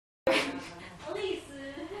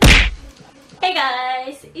Hey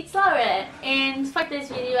guys, it's Laura, and for this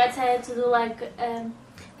video I decided to do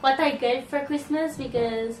what I got for Christmas,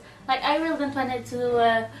 because I really don't wanted to do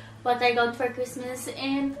what I got for Christmas,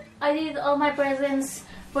 and I did all my presents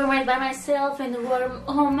were made by myself and were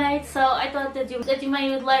homemade. So I thought that you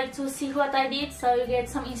might would like to see what I did, so you get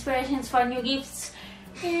some inspirations for new gifts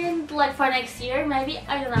and for next year maybe,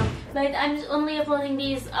 I don't know. But I'm only uploading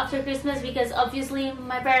these after Christmas because obviously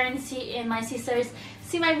my parents and my sisters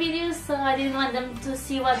see my videos, so I didn't want them to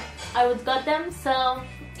see what I would got them. So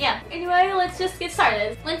yeah, anyway, let's just get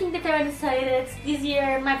started. One thing that I want to say that this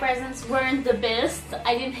year my presents weren't the best.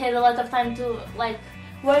 I didn't have a lot of time to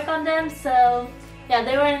work on them, so yeah,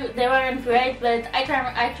 they weren't great, but I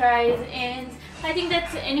tried, and I think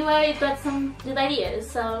that anyway it got some good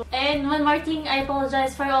ideas. So, and one more thing, I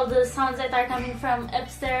apologize for all the sounds that are coming from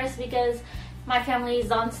upstairs because my family is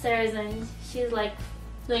downstairs and she's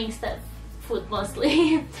doing stuff, food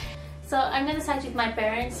mostly. So I'm gonna start with my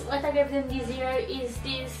parents. What I gave them this year is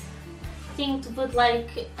this thing to put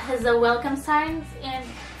as a welcome sign, and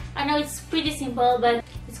I know it's pretty simple, but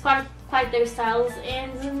it's quite their styles,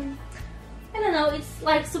 and I don't know,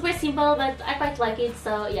 it's super simple, but I quite like it.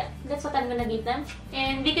 So yeah, that's what I'm gonna give them.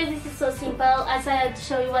 And because this is so simple, I decided to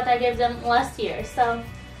show you what I gave them last year. So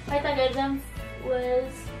what I gave them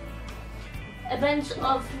was a bunch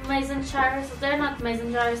of mason jars. They're not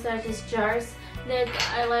mason jars, they're just jars that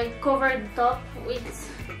I covered the top with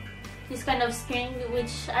this kind of string,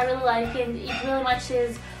 which I really like, and it really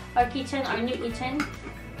matches our kitchen, our new kitchen.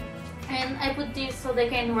 And I put this so they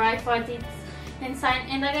can write what it's inside,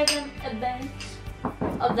 and I gave them a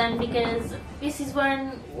bunch of them because this is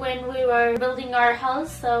when we were building our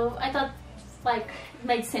house, so I thought it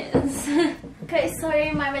made sense. Okay, sorry,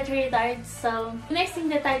 my battery died. So the next thing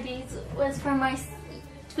that I did was for my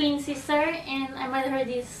twin sister, and I made her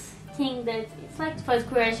this thing that it's for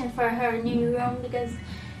decoration for her new room because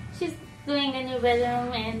she's doing a new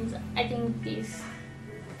bedroom, and I think this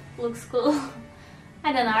looks cool.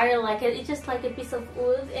 I don't know, I really like it. It's just like a piece of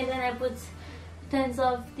wood, and then I put tons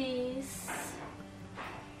of these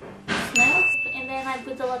snails, and then I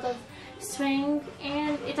put a lot of string,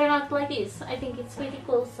 and it turned out like this. I think it's pretty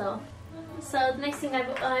cool. So the next thing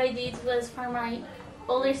I did was for my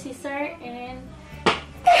older sister, and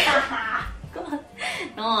God,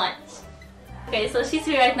 not. Okay, so she's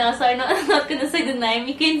here right now, so I'm not gonna say the name.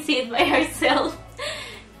 You can see it by herself.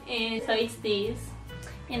 And so it's this,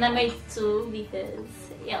 and I made two because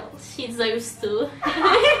yeah, she deserves two.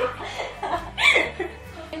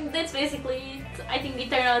 And that's basically it. I think it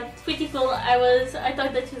turned out pretty cool. I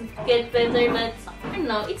thought that it would get better, but I don't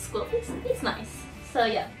know, it's cool. It's nice. So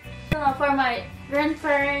yeah. So for my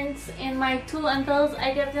grandparents and my two uncles,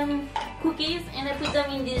 I gave them cookies, and I put them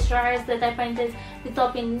in these jars that I painted the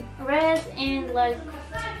top in red, and I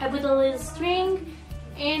put a little string,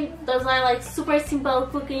 and those are super simple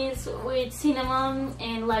cookies with cinnamon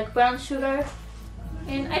and brown sugar,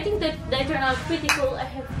 and I think that they turn out pretty cool. I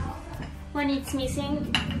have one it's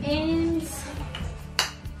missing, and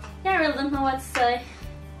yeah, I really don't know what to say.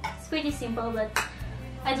 It's pretty simple, but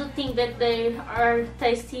I do think that they are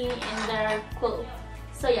tasty and they are cool.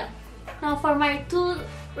 So yeah. Now for my two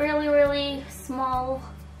really small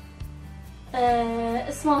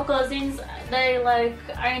cousins, they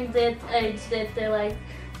aren't that age that they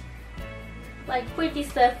like pretty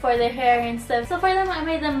stuff for their hair and stuff. So for them I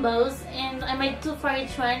made them bows, and I made two for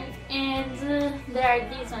each one, and there are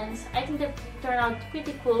these ones. I think they turned out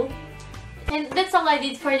pretty cool. And that's all I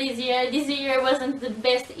did for this year. This year wasn't the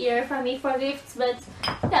best year for me for gifts, but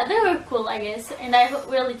yeah, they were cool, I guess, and I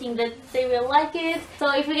really think that they will like it.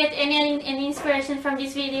 So if you get any inspiration from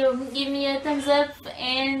this video, give me a thumbs up,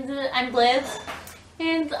 and I'm glad.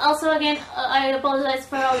 And also again, I apologize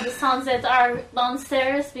for all the sounds that are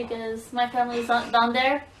downstairs because my family is down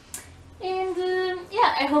there. And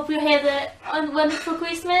yeah, I hope you had a wonderful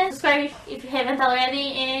Christmas. Subscribe if you haven't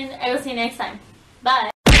already, and I will see you next time. Bye!